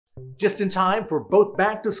Just in time for both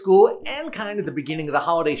back to school and kind of the beginning of the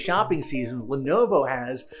holiday shopping season, Lenovo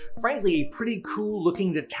has, frankly, a pretty cool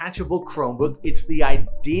looking detachable Chromebook. It's the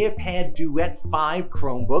IdeaPad Duet 5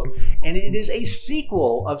 Chromebook, and it is a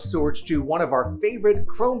sequel of sorts to one of our favorite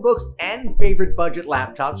Chromebooks and favorite budget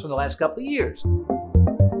laptops from the last couple of years.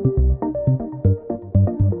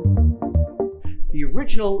 The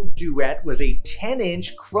original Duet was a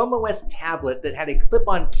 10-inch Chrome OS tablet that had a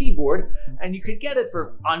clip-on keyboard, and you could get it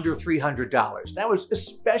for under $300. That was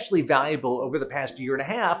especially valuable over the past year and a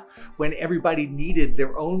half when everybody needed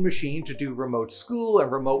their own machine to do remote school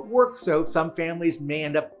and remote work, so some families may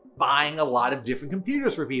end up buying a lot of different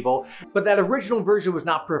computers for people. But that original version was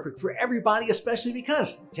not perfect for everybody, especially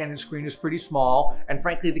because the 10-inch screen is pretty small, and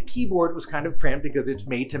frankly the keyboard was kind of trimmed because it's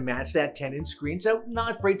made to match that 10-inch screen, so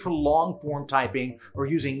not great for long form typing or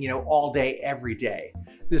using, all day, every day.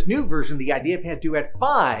 This new version, the IdeaPad Duet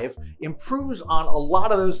 5, improves on a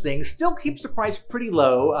lot of those things, still keeps the price pretty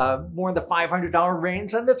low, more in the $500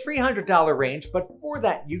 range than the $300 range, but for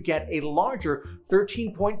that you get a larger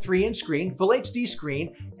 13.3-inch screen, full HD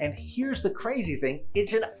screen, and here's the crazy thing,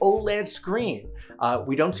 it's an OLED screen.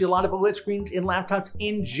 We don't see a lot of OLED screens in laptops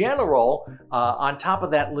in general. On top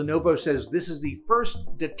of that, Lenovo says this is the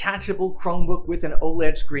first detachable Chromebook with an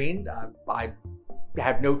OLED screen. I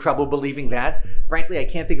have no trouble believing that. Frankly, I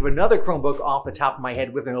can't think of another Chromebook off the top of my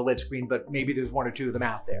head with an OLED screen, but maybe there's one or two of them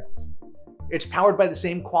out there. It's powered by the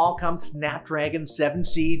same Qualcomm Snapdragon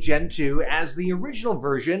 7C Gen 2 as the original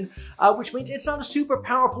version, which means it's not a super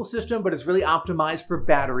powerful system, but it's really optimized for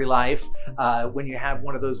battery life. When you have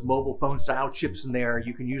one of those mobile phone style chips in there,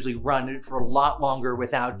 you can usually run it for a lot longer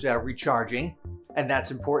without recharging. And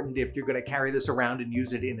that's important if you're going to carry this around and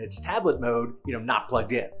use it in its tablet mode, not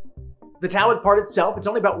plugged in. The tablet part itself, it's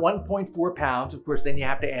only about 1.4 pounds. Of course, then you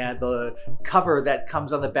have to add the cover that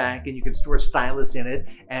comes on the back and you can store a stylus in it,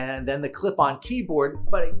 and then the clip-on keyboard.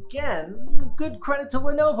 But again, good credit to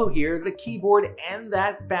Lenovo here. The keyboard and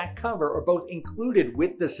that back cover are both included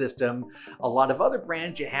with the system. A lot of other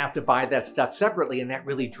brands, you have to buy that stuff separately, and that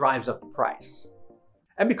really drives up the price.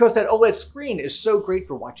 And because that OLED screen is so great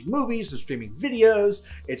for watching movies and streaming videos,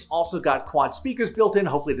 it's also got quad speakers built in.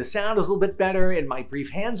 Hopefully the sound is a little bit better. In my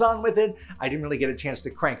brief hands-on with it, I didn't really get a chance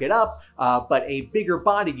to crank it up, but a bigger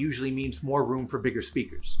body usually means more room for bigger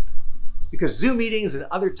speakers. Because Zoom meetings and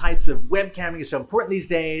other types of webcamming are so important these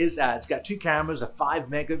days, it's got two cameras, a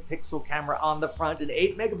 5-megapixel camera on the front, an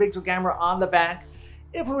 8-megapixel camera on the back.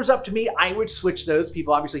 If it was up to me, I would switch those.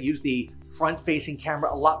 People obviously use the front-facing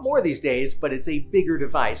camera a lot more these days, but it's a bigger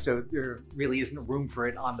device, so there really isn't room for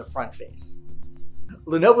it on the front face.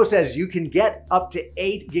 Lenovo says you can get up to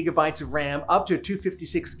 8 gigabytes of RAM, up to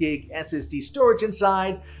 256 gig SSD storage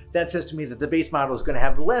inside. That says to me that the base model is going to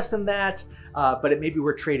have less than that, but it maybe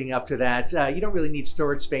we're trading up to that. You don't really need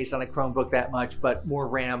storage space on a Chromebook that much, but more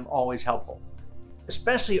RAM always helpful.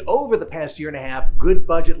 Especially over the past year and a half, good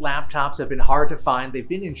budget laptops have been hard to find. They've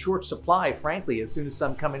been in short supply, frankly. As soon as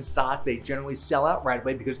some come in stock, they generally sell out right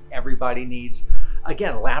away because everybody needs,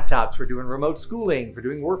 again, laptops for doing remote schooling, for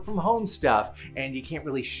doing work from home stuff, and you can't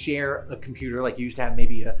really share a computer like you used to have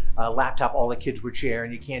maybe a laptop all the kids would share,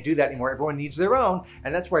 and you can't do that anymore. Everyone needs their own,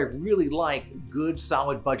 and that's why I really like good,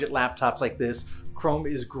 solid budget laptops like this. Chrome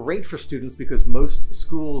is great for students because most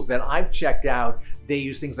schools that I've checked out, they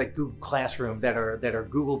use things like Google Classroom that are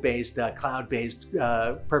Google-based, cloud-based,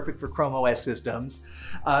 perfect for Chrome OS systems.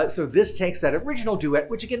 So this takes that original Duet,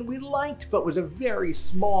 which again we liked, but was a very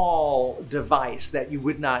small device that you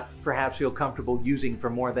would not perhaps feel comfortable using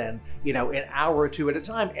for more than an hour or two at a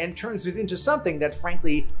time, and turns it into something that's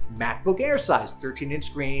frankly MacBook Air size, 13-inch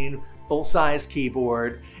screen, full-size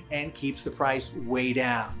keyboard, and keeps the price way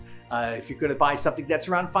down. If you're going to buy something that's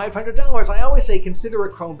around $500, I always say consider a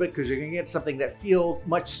Chromebook because you're going to get something that feels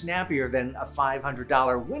much snappier than a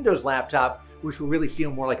 $500 Windows laptop, which will really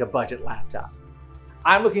feel more like a budget laptop.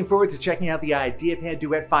 I'm looking forward to checking out the IdeaPad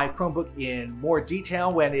Duet 5 Chromebook in more detail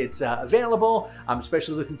when it's available. I'm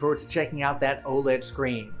especially looking forward to checking out that OLED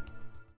screen.